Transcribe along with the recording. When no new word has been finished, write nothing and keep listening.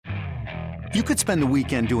You could spend the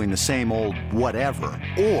weekend doing the same old whatever,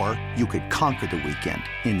 or you could conquer the weekend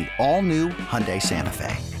in the all-new Hyundai Santa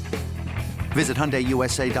Fe. Visit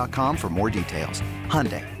HyundaiUSA.com for more details.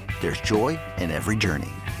 Hyundai, there's joy in every journey.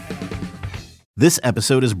 This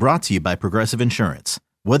episode is brought to you by Progressive Insurance.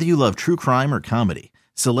 Whether you love true crime or comedy,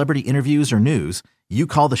 celebrity interviews or news, you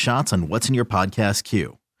call the shots on what's in your podcast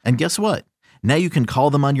queue. And guess what? Now you can call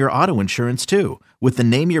them on your auto insurance too with the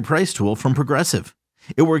Name Your Price tool from Progressive.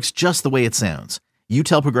 It works just the way it sounds. You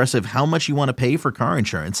tell Progressive how much you want to pay for car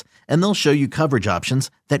insurance, and they'll show you coverage options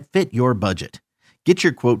that fit your budget. Get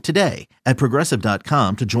your quote today at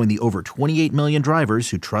Progressive.com to join the over 28 million drivers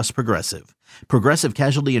who trust Progressive. Progressive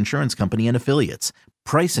Casualty Insurance Company and Affiliates.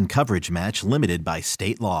 Price and coverage match limited by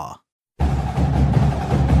state law.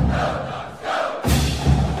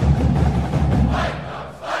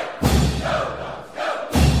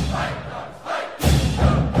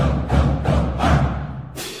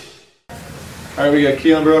 All right, we got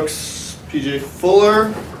Keelan Brooks, PJ Fuller.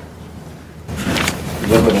 You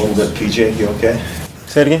limping a little bit, PJ. You okay?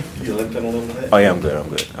 Say it again? You limping a little bit? Oh, yeah, I'm good.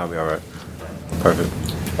 I'll be all right. Perfect.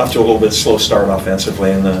 Off to a little bit slow start offensively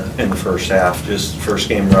in the first half. Just first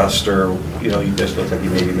game rust, or you guys look like you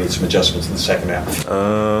maybe made some adjustments in the second half.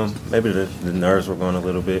 Maybe the nerves were going a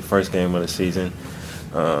little bit. First game of the season.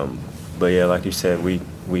 But yeah, like you said, we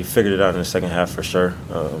figured it out in the second half for sure,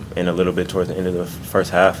 and a little bit towards the end of the first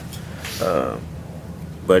half.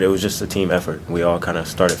 But it was just a team effort. We all kind of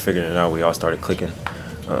started figuring it out. We all started clicking,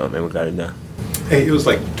 and we got it done. Hey, it was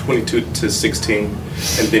like 22-16,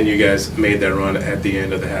 and then you guys made that run at the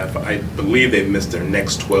end of the half. I believe they missed their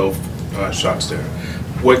next 12 shots there.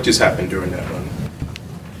 What just happened during that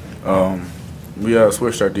run? We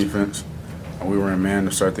switched our defense. We were in man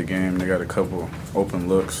to start the game. They got a couple open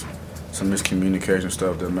looks, some miscommunication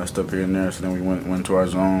stuff that messed up here and there. So then we went to our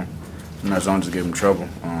zone, and our zone just gave them trouble.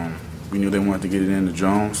 We knew they wanted to get it into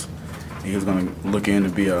Jones. He was going to look in to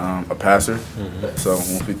be a passer. Mm-hmm. So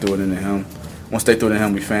once we threw it into him, once they threw it into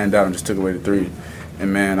him, we fanned out and just took away the three.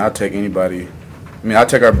 And, man, I'll take anybody. I'll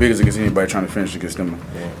take our biggest against anybody trying to finish against them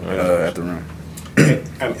at the rim.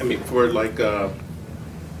 I mean, for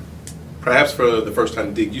perhaps for the first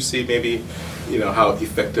time, did you see maybe, how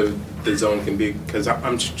effective the zone can be? Because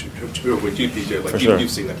I'm sure with you, PJ, like sure.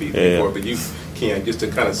 You've seen that before, but you can't, just to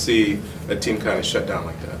kind of see a team kind of shut down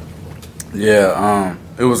like that. Yeah,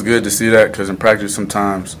 it was good to see that because in practice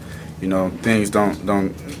sometimes, things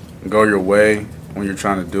don't go your way when you're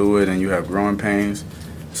trying to do it and you have growing pains.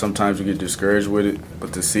 Sometimes you get discouraged with it,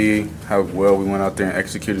 but to see how well we went out there and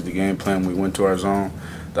executed the game plan, we went to our zone,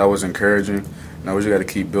 that was encouraging. Now we just got to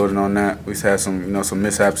keep building on that. We've had some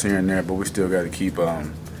mishaps here and there, but we still got to keep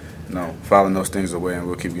filing those things away, and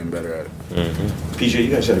we'll keep getting better at it. Mm-hmm. PJ, you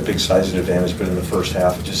guys had a big sizing advantage, but in the first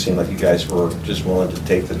half, it just seemed like you guys were just willing to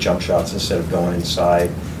take the jump shots instead of going inside.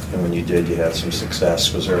 And when you did, you had some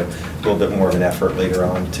success. Was there a little bit more of an effort later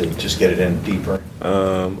on to just get it in deeper?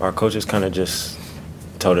 Our coaches kind of just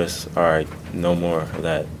told us, all right, no more of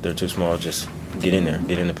that. They're too small. Just get in there,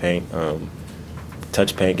 get in the paint,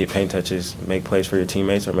 touch paint, get paint touches, make plays for your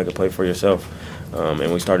teammates or make a play for yourself.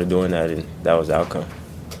 And we started doing that, and that was the outcome.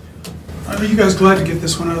 Are you guys glad to get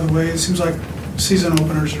this one out of the way? It seems like season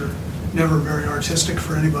openers are never very artistic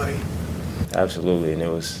for anybody. Absolutely, and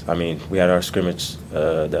we had our scrimmage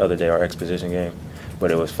the other day, our exposition game,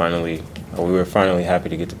 but we were finally happy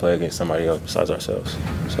to get to play against somebody else besides ourselves.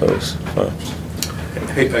 So it was fun.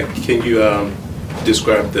 Hey, can you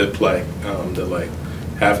describe the play, the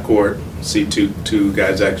half court, see two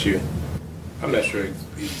guys at you? I'm not sure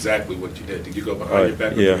exactly what you did. Did you go behind your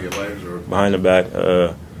back or your legs? Or? Behind the back.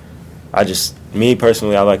 Me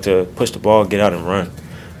personally, I like to push the ball, get out and run,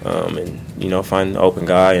 and find an open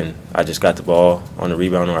guy. And I just got the ball on the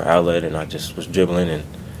rebound or outlet, and I just was dribbling and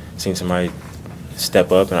seen somebody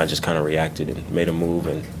step up, and I just kind of reacted and made a move,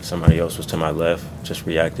 and somebody else was to my left, just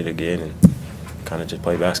reacted again, and kind of just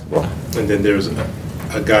played basketball. And then there was a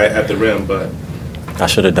guy at the rim, but I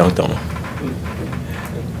should have dunked on him.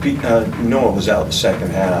 Noah was out the second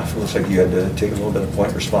half. It looks like you had to take a little bit of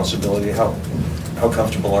point responsibility. How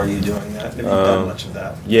comfortable are you doing that? Have you done much of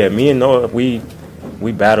that? Yeah, me and Noah, we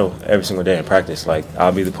battle every single day in practice. Like,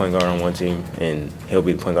 I'll be the point guard on one team, and he'll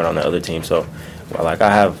be the point guard on the other team. So, I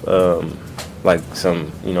have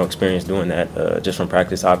some experience doing that just from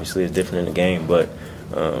practice. Obviously, it's different in the game, but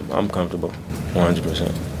I'm comfortable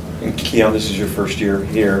 100%. And Keon, this is your first year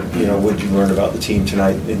here. What did you learn about the team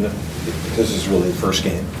tonight? Because this is really the first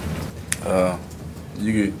game.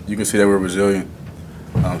 You can see that we're resilient.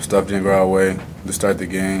 Stuff didn't go our way to start the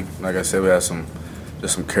game. Like I said, we had some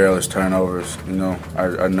careless turnovers.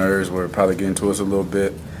 Our nerves were probably getting to us a little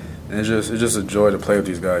bit. And it's just a joy to play with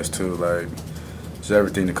these guys too. Like, just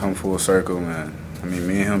everything to come full circle, man. I mean,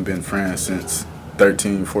 me and him been friends since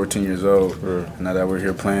 13, 14 years old. Sure. Now that we're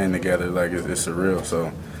here playing together, like it's surreal.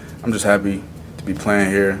 So I'm just happy to be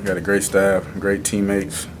playing here. Got a great staff, great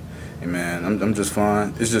teammates. And man, I'm just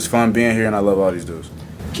fun. It's just fun being here, and I love all these dudes.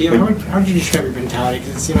 Keelan, how would you describe your mentality?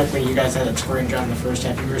 Because it seemed like when you guys had that scoring drive in the first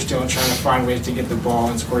half, you were still trying to find ways to get the ball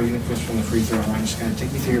and score, even if it was from the free throw line. Just kind of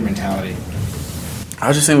take me through your mentality.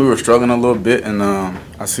 I just think we were struggling a little bit, and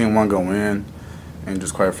I seen one go in, and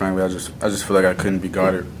just quite frankly, I just feel like I couldn't be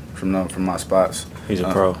guarded from my spots. He's a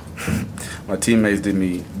pro. My teammates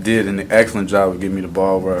did an excellent job of getting me the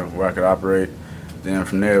ball where I could operate. Then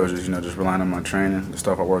from there, it was just relying on my training, the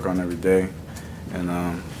stuff I work on every day, and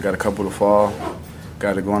got a couple to fall.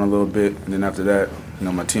 Got it going a little bit, and then after that,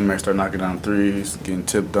 my teammates started knocking down threes, getting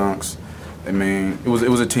tip dunks. I mean, it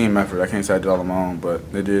was a team effort. I can't say I did all on my own,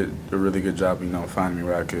 but they did a really good job, finding me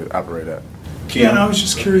where I could operate at. Keelan, I was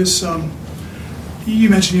just curious, you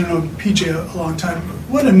mentioned you know PJ a long time.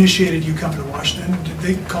 What initiated you come to Washington? Did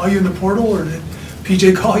they call you in the portal, or did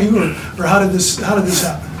PJ call you, or how did this happen?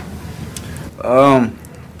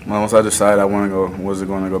 Once I decided I was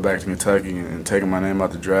going to go back to Kentucky and taking my name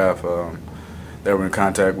out the draft, they were in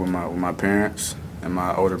contact with my parents and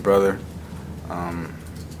my older brother.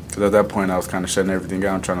 Because at that point I was kind of shutting everything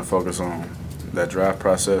down, trying to focus on that draft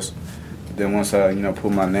process. Then once I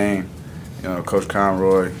pulled my name, Coach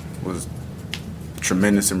Conroy was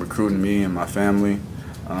tremendous in recruiting me and my family.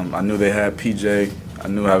 I knew they had PJ. I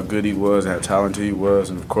knew how good he was and how talented he was.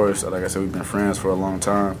 And of course, like I said, we've been friends for a long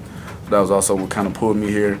time. That was also what kind of pulled me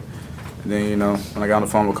here. And then, when I got on the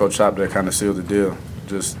phone with Coach Chop, that kind of sealed the deal.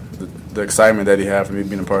 Just the excitement that he had for me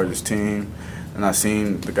being a part of this team. And I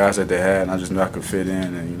seen the guys that they had, and I just knew I could fit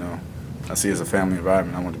in. And, I see it as a family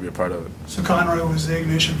environment. I wanted to be a part of it. So Conroy was the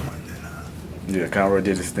ignition point then, huh? Yeah, Conroy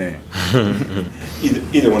did his thing.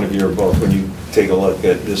 Either one of you or both, when you take a look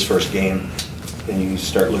at this first game and you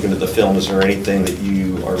start looking at the film, is there anything that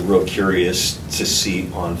you are real curious to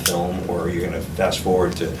see on film, or are you going to fast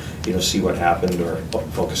forward to see what happened or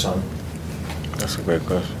focus on? That's a great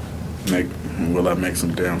question. Will I make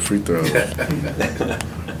some damn free throws?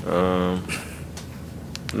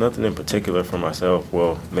 Nothing in particular for myself.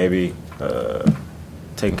 Well, maybe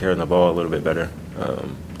taking care of the ball a little bit better.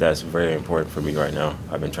 That's very important for me right now.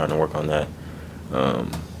 I've been trying to work on that.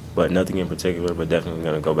 But nothing in particular, but definitely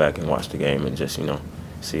going to go back and watch the game and just,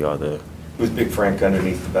 see all the... With Big Frank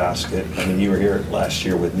underneath the basket, I mean, you were here last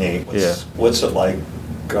year with Nate. What's it like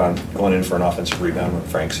going in for an offensive rebound when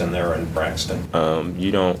Frank's in there and Braxton?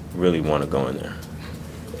 You don't really want to go in there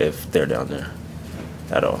if they're down there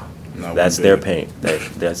at all. No, that's their paint.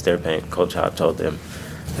 That's their paint. Coach Hop told them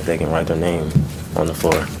that they can write their name on the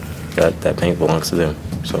floor. That paint belongs to them.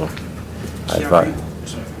 So I advise.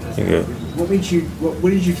 You're good. What did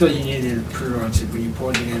you feel you needed to improve on when you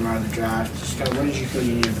pulled your name out of the draft? Just kind of what did you feel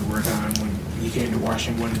you needed to work on when you came to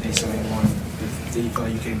Washington? What did they say you wanted? Did you feel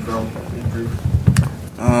like you could grow and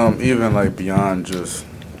improve? Even like beyond just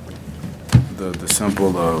the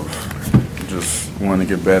simple of just wanting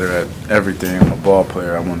to get better at everything. I'm a ball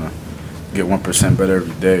player. I want to get 1% better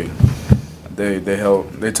every day. They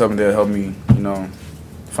told me they'll help me,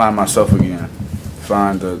 find myself again,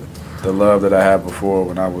 find the love that I had before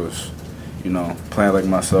when I was, playing like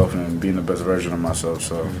myself and being the best version of myself.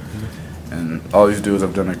 So, and all these dudes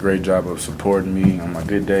have done a great job of supporting me on my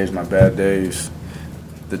good days, my bad days.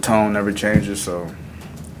 The tone never changes, so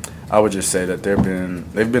I would just say that they've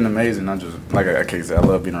been amazing. I can't say I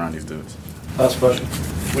love being around these dudes. Last question.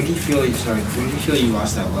 When do you feel you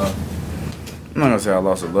lost that love? I'm not gonna say I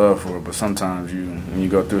lost a love for it, but sometimes when you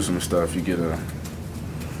go through some stuff, you get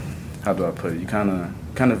how do I put it? You kind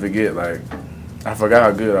of forget, like, I forgot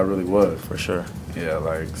how good I really was. For sure.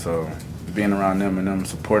 Yeah, so being around them and them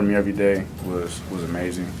supporting me every day was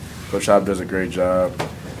amazing. Coach Chop does a great job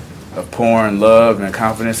of pouring love and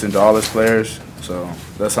confidence into all his players. So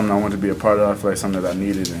that's something I want to be a part of. I feel like something that I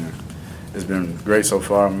needed, and it's been great so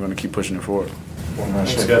far. I'm going to keep pushing it forward. One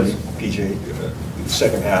last thing, PJ. The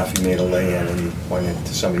second half, you made a lay-in and you pointed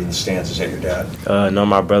to somebody in the stands. Is that your dad? No,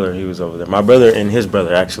 my brother. He was over there. My brother and his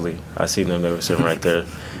brother, actually. I seen them. They were sitting right there,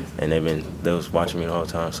 and they was watching me the whole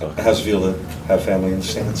time. So how's it feel to have family in the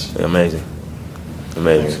stands? Amazing.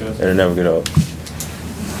 It'll never get old.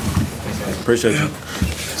 Appreciate you.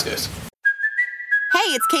 Thanks, guys.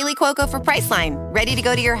 Hey, it's Kaylee Cuoco for Priceline. Ready to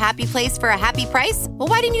go to your happy place for a happy price? Well,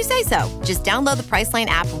 why didn't you say so? Just download the Priceline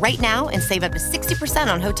app right now and save up to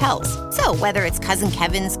 60% on hotels. So whether it's Cousin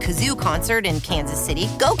Kevin's Kazoo Concert in Kansas City,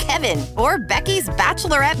 go Kevin, or Becky's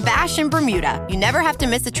Bachelorette Bash in Bermuda, you never have to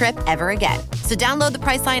miss a trip ever again. So download the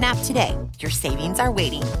Priceline app today. Your savings are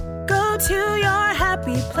waiting. to your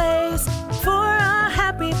happy place for a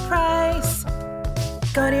happy price.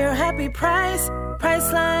 Go to your happy price,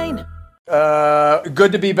 Priceline.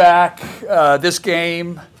 Good to be back. This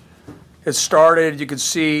game has started. You could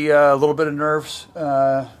see a little bit of nerves.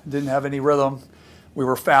 Didn't have any rhythm. We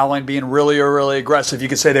were fouling, being really aggressive. You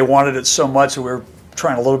could say they wanted it so much that we were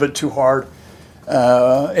trying a little bit too hard.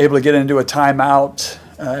 Able to get into a timeout.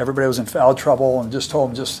 Everybody was in foul trouble and just told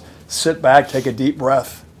them just sit back, take a deep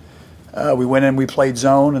breath. We went in, we played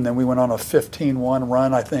zone, and then we went on a 15-1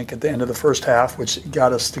 run, I think, at the end of the first half, which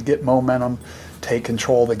got us to get momentum, take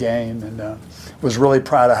control of the game, and was really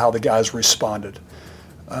proud of how the guys responded.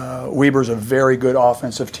 Weber's a very good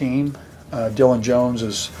offensive team. Dylan Jones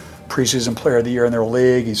is preseason player of the year in their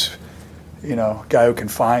league. He's, a guy who can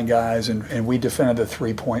find guys, and we defended the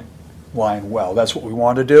three-point line well. That's what we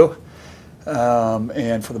wanted to do.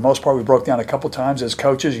 And for the most part, we broke down a couple times. As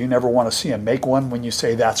coaches, you never want to see them make one when you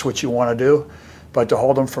say that's what you want to do. But to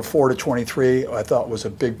hold them for 4-23, I thought was a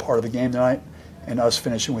big part of the game tonight, and us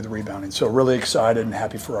finishing with rebounding. So really excited and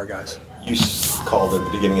happy for our guys. You called at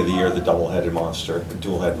the beginning of the year the double-headed monster, the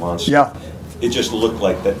dual-head monster. Yeah. It just looked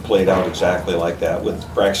like that played out exactly like that, with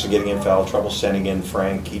Braxton getting in foul trouble, sending in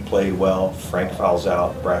Frank. He played well. Frank fouls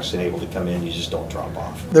out. Braxton able to come in. You just don't drop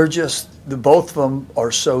off. They're just, both of them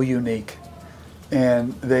are so unique,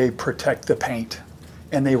 and they protect the paint,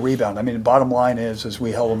 and they rebound. I mean, the bottom line is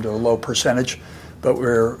we held them to a low percentage, but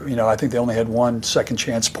I think they only had one second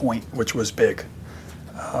chance point, which was big.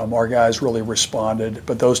 Our guys really responded,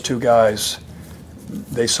 but those two guys,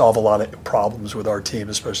 they solve a lot of problems with our team,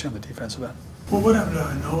 especially on the defensive end. Well, what happened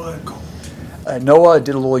to Noah and Cole? Noah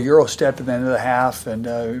did a little Euro step at the end of the half and,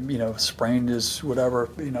 sprained his whatever,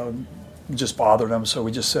 just bothered him. So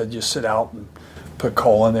we just said, just sit out and put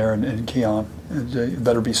Cole in there and Keon. And,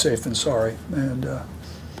 better be safe than sorry. And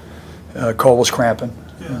Cole was cramping.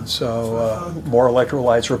 Yeah. And so more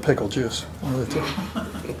electrolytes or pickle juice.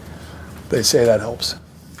 They say that helps.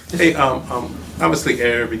 Hey, obviously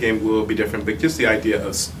every game will be different, but just the idea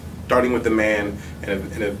of starting with the man,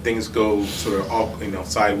 and if things go sort of off,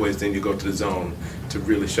 sideways, then you go to the zone to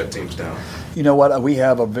really shut teams down. You know what? We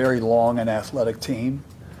have a very long and athletic team.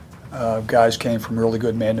 Guys came from really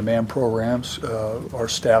good man-to-man programs. Our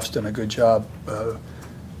staff's done a good job,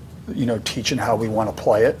 teaching how we want to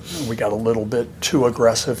play it. We got a little bit too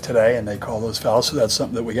aggressive today, and they call those fouls, so that's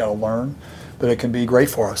something that we got to learn. But it can be great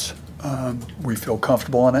for us. We feel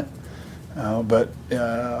comfortable in it. But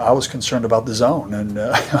I was concerned about the zone, and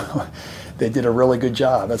they did a really good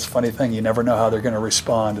job. That's a funny thing. You never know how they're going to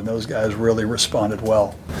respond, and those guys really responded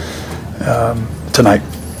well tonight.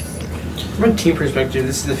 From a team perspective,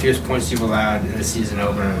 this is the fewest points you've allowed in the season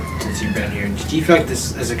opener since you've been here. Do you feel like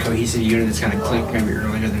this is a cohesive unit that's kind of clicked maybe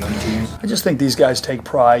earlier than other teams? I just think these guys take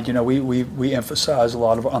pride. We emphasize a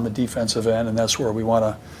lot on the defensive end, and that's where we want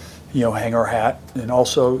to hang our hat. And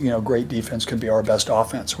also, great defense can be our best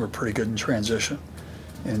offense. We're pretty good in transition.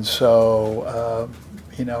 And so,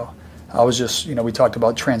 I was just, we talked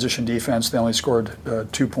about transition defense. They only scored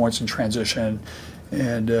 2 points in transition.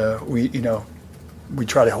 And we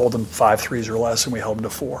try to hold them 5 threes or less, and we held them to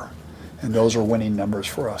 4. And those are winning numbers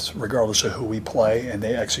for us, regardless of who we play, and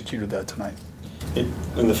they executed that tonight. In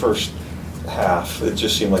the first half, it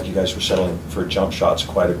just seemed like you guys were settling for jump shots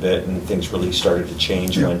quite a bit, and things really started to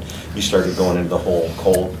change when you started going into the hole.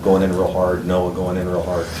 Cole going in real hard, Noah going in real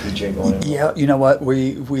hard, PJ going in. Yeah, you know what?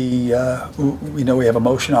 We have a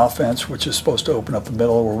motion offense, which is supposed to open up the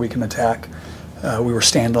middle where we can attack. We were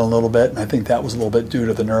standing a little bit, and I think that was a little bit due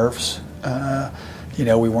to the nerves.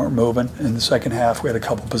 We weren't moving. In the second half, we had a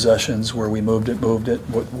couple possessions where we moved it,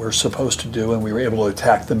 what we're supposed to do, and we were able to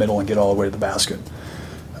attack the middle and get all the way to the basket.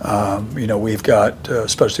 We've got,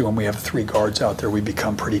 especially when we have 3 guards out there, we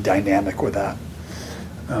become pretty dynamic with that.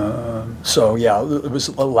 It was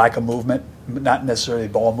a lack of movement, not necessarily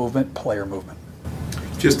ball movement, player movement.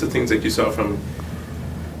 Just the things that you saw from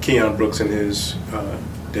Keon Brooks in his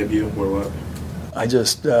debut were what? I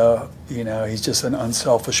just, he's just an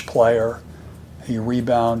unselfish player. He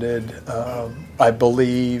rebounded. I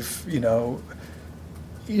believe,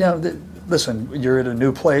 listen, you're at a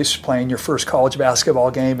new place playing your first college basketball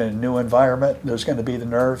game in a new environment. There's going to be the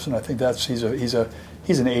nerves, and I think he's an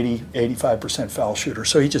 85% foul shooter.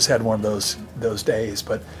 So he just had one of those days.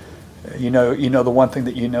 But the one thing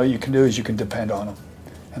that you can do is you can depend on him,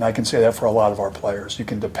 and I can say that for a lot of our players. You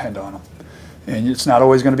can depend on them, and it's not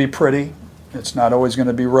always going to be pretty. It's not always going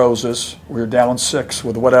to be roses. We were down 6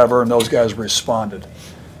 with whatever, and those guys responded.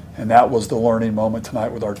 And that was the learning moment tonight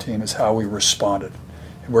with our team, is how we responded.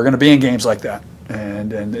 And we're going to be in games like that.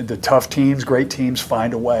 And the tough teams, great teams,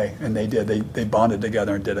 find a way. And they did. They bonded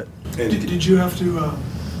together and did it. Did you have to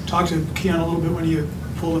talk to Keon a little bit when you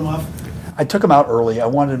pulled him off? I took him out early. I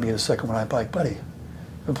wanted him to be the second one. I'm like, buddy,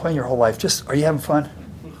 you've been playing your whole life. Are you having fun?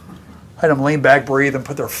 I had them lean back, breathe, and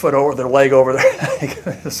put their leg over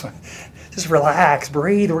there. Just relax,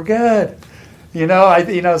 breathe. We're good.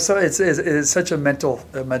 So it's such a mental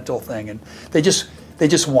thing, and they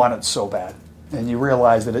just want it so bad. And you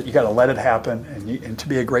realize that you got to let it happen, and to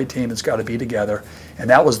be a great team, it's got to be together. And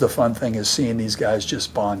that was the fun thing, is seeing these guys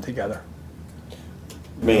just bond together.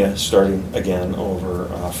 Mia starting again over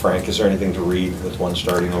Frank. Is there anything to read with one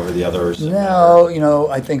starting over the other? No,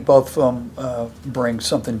 I think both of them bring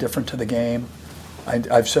something different to the game.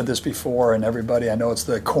 I've said this before, and everybody, I know it's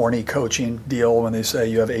the corny coaching deal when they say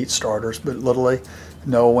you have 8 starters, but literally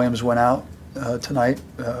Noah Williams went out tonight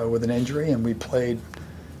with an injury, and we played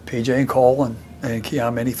PJ and Cole and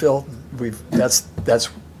Keon Minifield. That's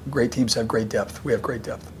great teams have great depth. We have great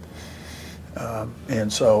depth.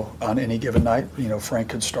 And so on any given night, Frank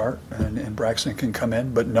could start and Braxton can come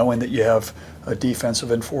in, but knowing that you have a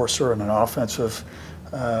defensive enforcer and an offensive,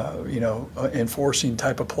 enforcing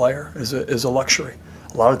type of player is a luxury.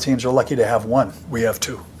 A lot of teams are lucky to have one. We have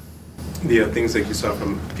 2. The things that you saw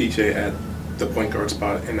from PJ at the point guard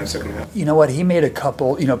spot in that second half. You know what? He made a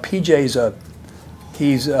couple. PJ's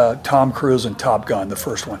he's Tom Cruise in Top Gun, the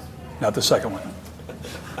first one, not the second one.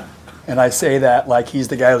 And I say that like he's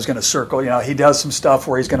the guy who's going to circle. He does some stuff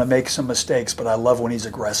where he's going to make some mistakes, but I love when he's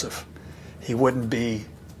aggressive. He wouldn't be,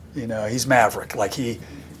 he's Maverick. Like he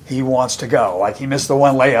wants to go. Like he missed the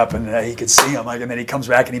one layup, and he could see him. Like, and then he comes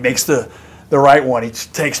back and he makes the right one. He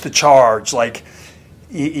takes the charge. Like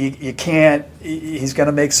you can't. He's going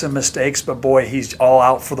to make some mistakes, but boy, he's all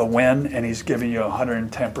out for the win, and he's giving you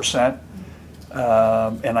 110%.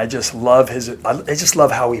 And I just love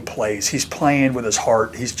how he plays. He's playing with his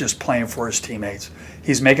heart. He's just playing for his teammates.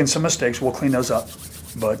 He's making some mistakes. We'll clean those up.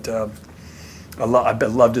 But I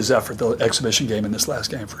loved his effort, the exhibition game in this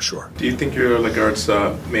last game for sure. Do you think your guards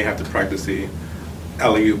may have to practice the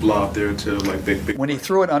alley-oop lob there to big? When he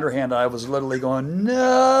threw it underhand, I was literally going,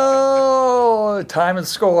 no, time and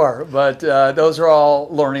score. But those are all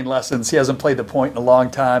learning lessons. He hasn't played the point in a long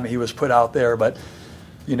time. He was put out there, but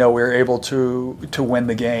we were able to win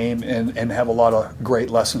the game and have a lot of great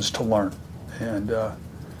lessons to learn, and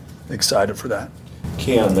excited for that.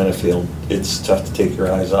 Keon Minifield, it's tough to take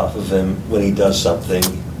your eyes off of him. When he does something,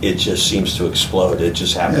 it just seems to explode. It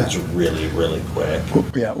just happens really, really quick.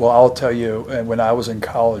 Yeah, well, I'll tell you, when I was in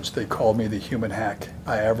college, they called me the human hack.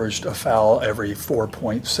 I averaged a foul every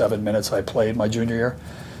 4.7 minutes I played my junior year.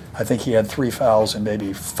 I think he had 3 fouls in maybe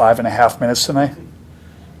 5.5 minutes tonight,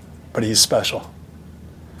 but he's special.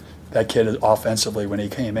 That kid is offensively, when he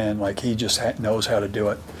came in, he just knows how to do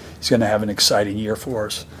it. He's going to have an exciting year for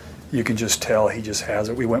us. You can just tell he just has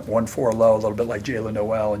it. We went 1-4 low, a little bit like Jalen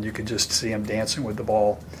Noel, and you could just see him dancing with the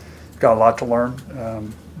ball. Got a lot to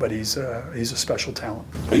learn, but he's a special talent.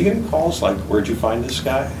 Are you getting calls like, where'd you find this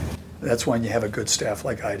guy? That's when you have a good staff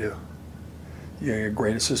like I do. You have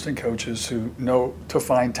great assistant coaches who know to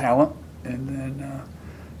find talent, and then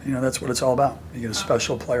that's what it's all about. You get a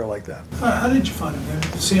special player like that. How did you find him?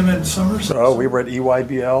 Did you see him in Summers? So we were at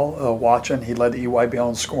EYBL watching. He led the EYBL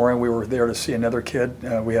in scoring. We were there to see another kid.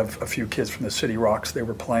 We have a few kids from the City Rocks. They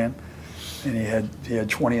were playing, and he had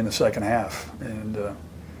 20 in the second half. And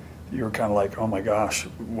you were kind of like, oh my gosh,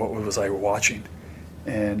 what was I watching?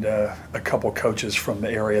 And a couple coaches from the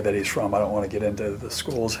area that he's from, I don't want to get into the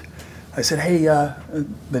schools, I said, hey,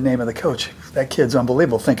 the name of the coach, that kid's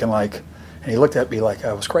unbelievable, thinking like, and he looked at me like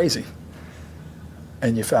I was crazy.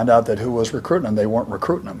 And you found out that who was recruiting him, they weren't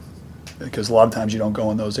recruiting him. Because a lot of times you don't go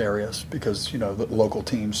in those areas because, the local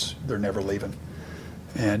teams, they're never leaving.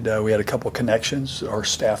 And we had a couple connections. Our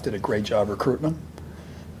staff did a great job recruiting him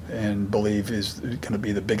and believe he's going to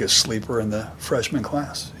be the biggest sleeper in the freshman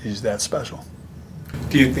class. He's that special.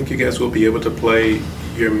 Do you think you guys will be able to play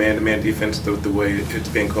your man-to-man defense the way it's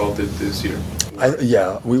being called this year?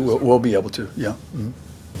 Yeah, we'll be able to, yeah. Mm-hmm.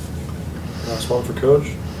 Last one for Coach.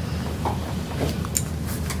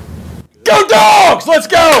 Go Dogs! Let's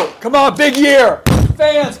go! Come on, big year.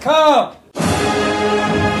 Fans, come!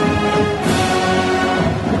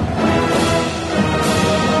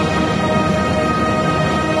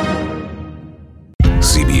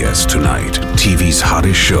 CBS Tonight. TV's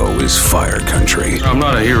hottest show is Fire Country. I'm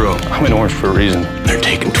not a hero. I'm in orange for a reason. They're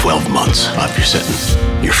taking 12 months off your sentence.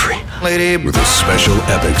 You're free. Lady, with a special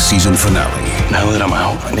epic season finale. Now that I'm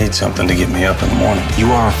out, I need something to get me up in the morning. You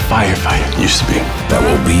are a firefighter. Used to be. That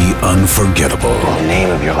will be unforgettable. In the name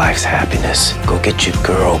of your life's happiness, go get your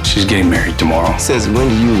girl. She's getting married tomorrow. Says, when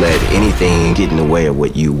do you let anything get in the way of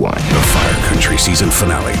what you want? The Fire Country season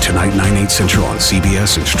finale, tonight 9/8 Central on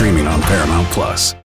CBS and streaming on Paramount+.